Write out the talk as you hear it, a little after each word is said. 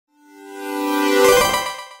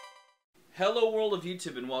Hello world of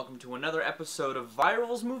YouTube and welcome to another episode of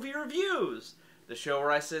Viral's Movie Reviews, the show where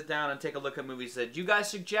I sit down and take a look at movies that you guys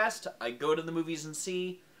suggest, I go to the movies and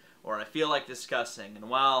see, or I feel like discussing. And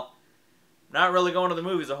while I'm not really going to the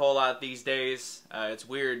movies a whole lot these days, it's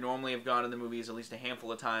weird, normally I've gone to the movies at least a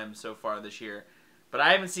handful of times so far this year, but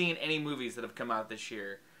I haven't seen any movies that have come out this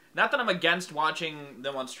year. Not that I'm against watching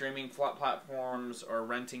them on streaming platforms or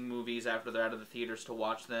renting movies after they're out of the theaters to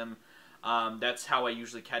watch them. That's how I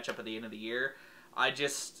usually catch up at the end of the year.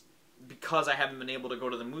 Because I haven't been able to go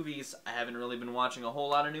to the movies, I haven't really been watching a whole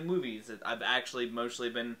lot of new movies. I've actually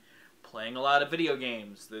mostly been playing a lot of video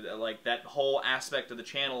games. Like, that whole aspect of the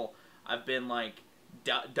channel, I've been, like,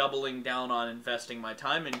 doubling down on investing my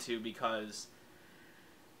time into because,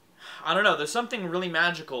 I don't know, there's something really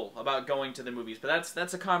magical about going to the movies. But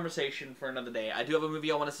that's a conversation for another day. I do have a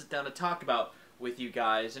movie I want to sit down and talk about with you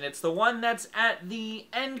guys, and it's the one that's at the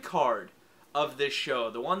end card of this show,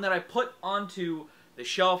 the one that I put onto the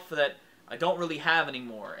shelf that I don't really have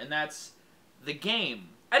anymore, and that's The Game.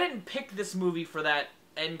 I didn't pick this movie for that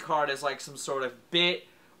end card as like some sort of bit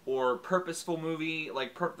or purposeful movie,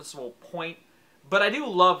 like purposeful point, but I do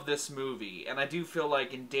love this movie, and I do feel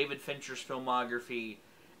like in David Fincher's filmography,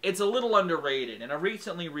 it's a little underrated, and I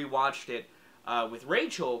recently rewatched it with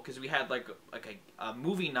Rachel, because we had like a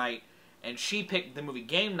movie night, and she picked the movie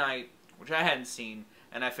Game Night, which I hadn't seen,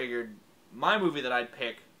 and I figured my movie that I'd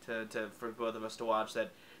pick for both of us to watch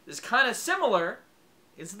that is kind of similar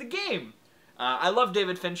is The Game. I love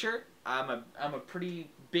David Fincher. I'm a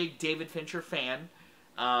pretty big David Fincher fan,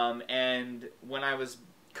 and when I was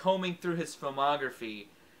combing through his filmography,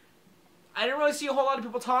 I didn't really see a whole lot of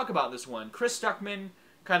people talk about this one. Chris Stuckman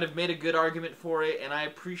kind of made a good argument for it, and I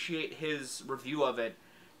appreciate his review of it,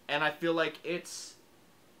 and I feel like it's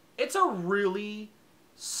a really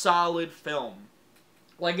solid film.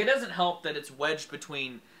 Like, it doesn't help that it's wedged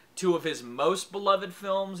between two of his most beloved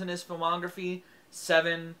films in his filmography,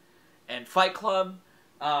 Seven and Fight Club.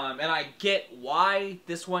 And I get why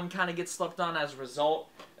this one kind of gets slept on as a result,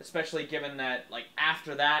 especially given that, like,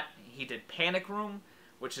 after that, he did Panic Room,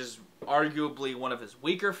 which is arguably one of his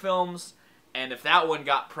weaker films, and if that one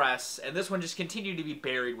got press, and this one just continued to be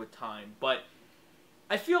buried with time. But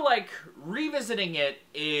I feel like revisiting it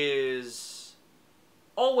is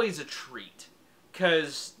always a treat,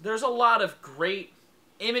 because there's a lot of great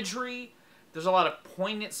imagery, there's a lot of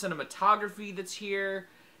poignant cinematography that's here,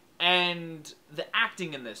 and the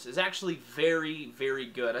acting in this is actually very, very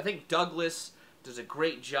good. I think Douglas does a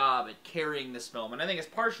great job at carrying this film, and I think it's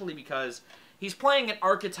partially because he's playing an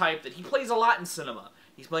archetype that he plays a lot in cinema.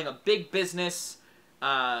 He's playing a big business,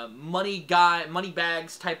 money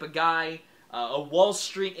bags type of guy, a Wall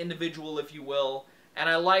Street individual, if you will, and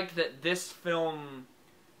I like that this film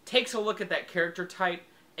takes a look at that character type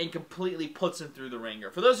and completely puts him through the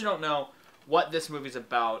ringer. For those who don't know what this movie's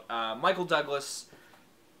about, Michael Douglas,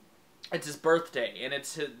 it's his birthday, and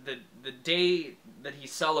it's the day that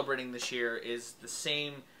he's celebrating this year is the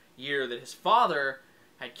same year that his father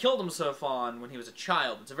had killed himself on when he was a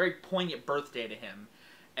child. It's a very poignant birthday to him,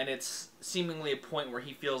 and it's seemingly a point where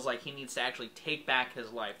he feels like he needs to actually take back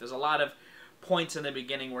his life. There's a lot of points in the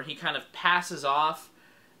beginning where he kind of passes off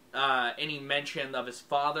any mention of his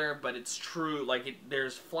father, but it's true, like,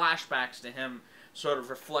 there's flashbacks to him sort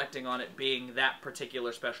of reflecting on it being that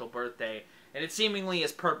particular special birthday, and it seemingly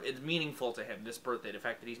is it's meaningful to him, this birthday, the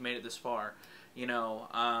fact that he's made it this far, you know,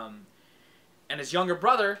 and his younger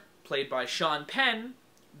brother, played by Sean Penn,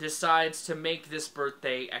 decides to make this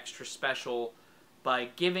birthday extra special by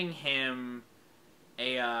giving him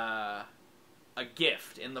a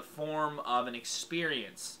gift in the form of an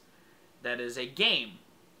experience that is a game.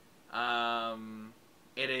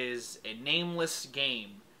 It is a nameless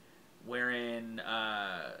game wherein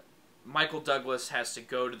Michael Douglas has to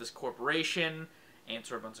go to this corporation,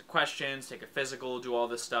 answer a bunch of questions, take a physical, do all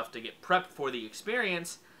this stuff to get prepped for the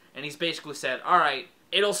experience, and he's basically said, alright,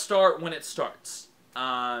 it'll start when it starts.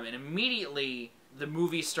 And immediately the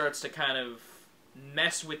movie starts to kind of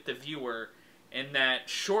mess with the viewer in that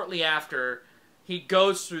shortly after he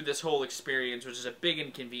goes through this whole experience, which is a big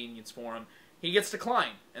inconvenience for him, he gets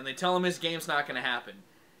declined, and they tell him his game's not going to happen.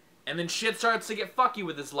 And then shit starts to get fucky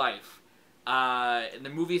with his life. And the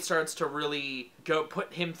movie starts to really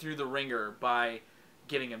put him through the ringer by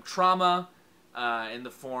giving him trauma in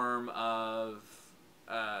the form of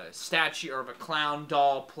a statue or of a clown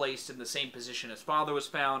doll placed in the same position his father was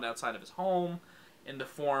found outside of his home, in the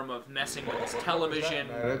form of messing with his television.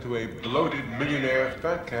 To a bloated millionaire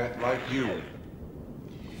fat cat like you.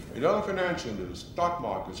 In other financial news, stock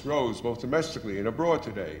markets rose both domestically and abroad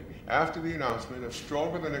today after the announcement of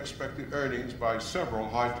stronger than expected earnings by several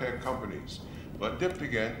high-tech companies. but dipped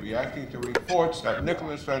again, reacting to reports that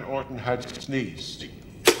Nicholas Van Orton had sneezed.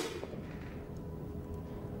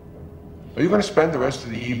 Are you going to spend the rest of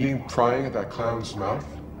the evening prying at that clown's mouth?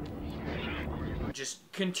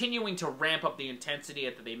 Just continuing to ramp up the intensity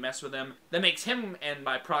that they mess with him. That makes him, and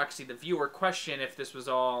by proxy the viewer, question if this was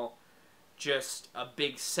all just a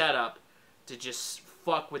big setup to just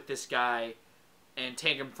fuck with this guy and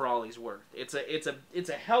take him for all he's worth. It's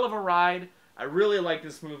a hell of a ride. I really like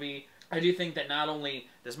this movie. I do think that not only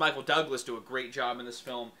does Michael Douglas do a great job in this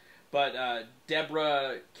film, but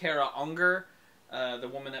Deborah Kara Unger, the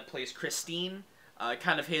woman that plays Christine,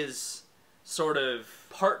 kind of his sort of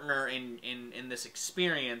partner in this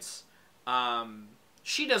experience,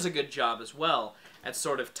 she does a good job as well at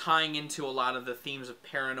sort of tying into a lot of the themes of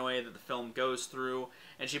paranoia that the film goes through,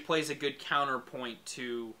 and she plays a good counterpoint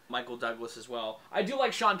to Michael Douglas as well. I do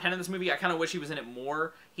like Sean Penn in this movie. I kind of wish he was in it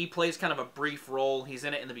more. He plays kind of a brief role. He's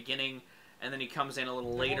in it in the beginning, and then he comes in a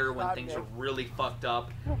little later when things are really fucked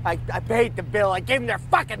up. I paid the bill. I gave them their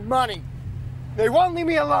fucking money. They won't leave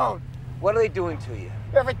me alone. What are they doing to you?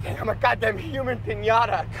 Everything. I'm a goddamn human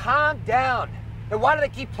pinata. Calm down. Then why do they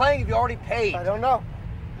keep playing if you already paid? I don't know.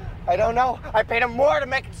 I don't know. I paid him more to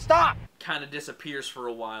make it stop. Kind of disappears for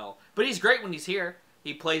a while. But he's great when he's here.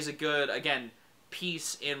 He plays a good, again,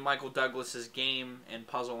 piece in Michael Douglas's game and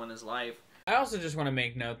puzzle in his life. I also just want to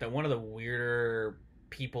make note that one of the weirder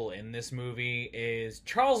people in this movie is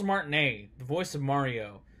Charles Martinet, the voice of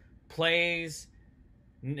Mario, plays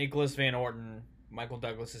Nicholas Van Orton, Michael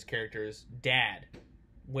Douglas's character's dad,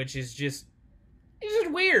 which is just, it's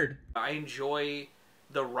just weird. I enjoy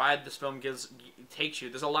the ride this film takes you.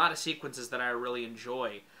 There's a lot of sequences that I really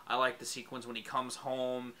enjoy. I like the sequence when he comes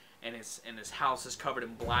home and his house is covered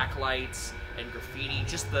in black lights and graffiti.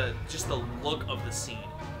 Just the look of the scene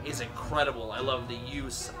is incredible. I love the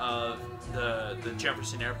use of the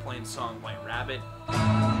Jefferson Airplane song White Rabbit.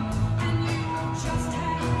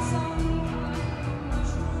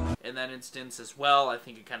 In that instance as well, I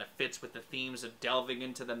think it kind of fits with the themes of delving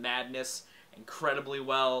into the madness incredibly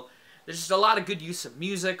well. There's just a lot of good use of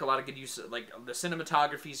music, a lot of good use of, like, the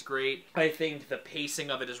cinematography's great. I think the pacing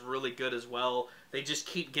of it is really good as well. They just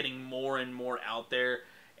keep getting more and more out there,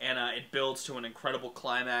 and it builds to an incredible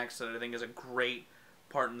climax that I think is a great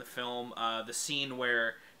part in the film. The scene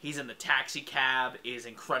where he's in the taxi cab is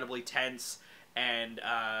incredibly tense and,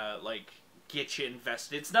 like, get you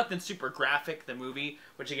invested. It's nothing super graphic, the movie,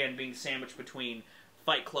 which again, being sandwiched between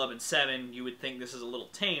Fight Club and Seven, you would think this is a little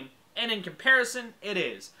tame, and in comparison, it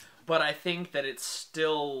is. But I think that it's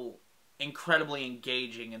still incredibly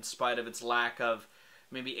engaging in spite of its lack of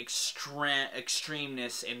maybe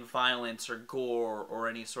extremeness in violence or gore or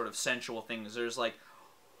any sort of sensual things. There's like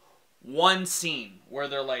one scene where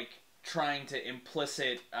they're like trying to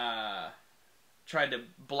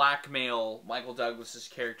blackmail Michael Douglas's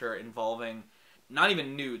character involving not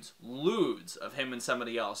even nudes, lewds of him and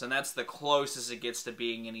somebody else. And that's the closest it gets to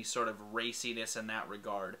being any sort of raciness in that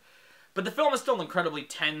regard. But the film is still incredibly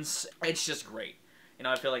tense. It's just great. You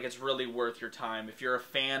know, I feel like it's really worth your time. If you're a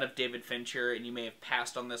fan of David Fincher and you may have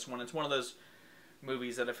passed on this one, it's one of those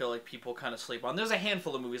movies that I feel like people kind of sleep on. There's a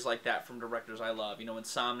handful of movies like that from directors I love. You know,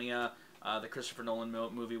 Insomnia, the Christopher Nolan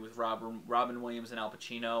movie with Robin Williams and Al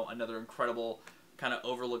Pacino, another incredible kind of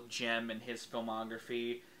overlooked gem in his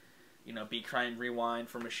filmography. You know, Be Kind, Rewind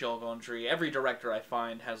for Michel Gondry. Every director I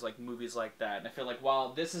find has, like, movies like that. And I feel like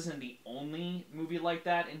while this isn't the only movie like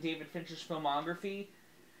that in David Fincher's filmography,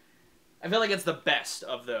 I feel like it's the best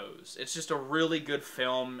of those. It's just a really good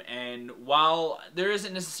film, and while there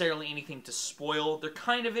isn't necessarily anything to spoil, there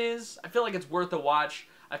kind of is. I feel like it's worth a watch.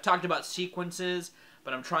 I've talked about sequences,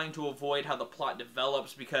 but I'm trying to avoid how the plot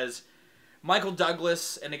develops because Michael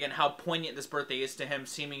Douglas, and again, how poignant this birthday is to him,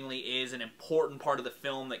 seemingly is an important part of the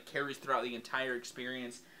film that carries throughout the entire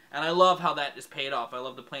experience. And I love how that is paid off. I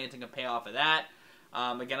love the planting and payoff of that.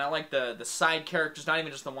 Again, I like the side characters, not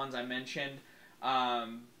even just the ones I mentioned.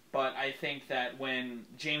 But I think that when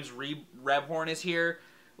James Rebhorn is here,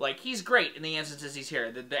 like, he's great in the instances he's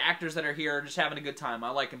here. The actors that are here are just having a good time. I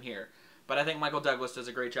like him here. But I think Michael Douglas does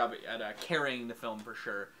a great job at carrying the film for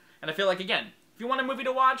sure. And I feel like, again, if you want a movie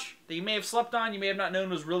to watch that you may have slept on, you may have not known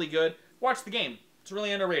was really good, watch The Game. It's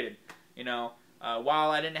really underrated. You know, while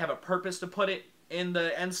I didn't have a purpose to put it in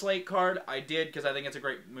the end slate card, I did because I think it's a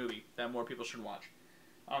great movie that more people should watch.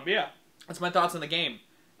 But yeah, that's my thoughts on The Game.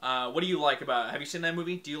 What do you like about it? Have you seen that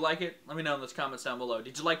movie? Do you like it? Let me know in those comments down below.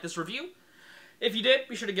 Did you like this review? If you did,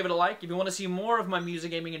 be sure to give it a like. If you want to see more of my music,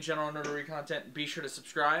 gaming, and general nerdery content, be sure to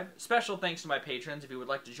subscribe. Special thanks to my patrons. If you would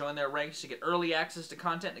like to join their ranks to get early access to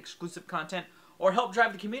content, exclusive content, or help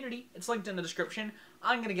drive the community, it's linked in the description.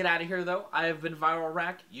 I'm going to get out of here, though. I have been Viral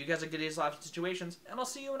Rack. You guys have good days, life, situations, and I'll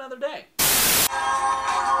see you another day.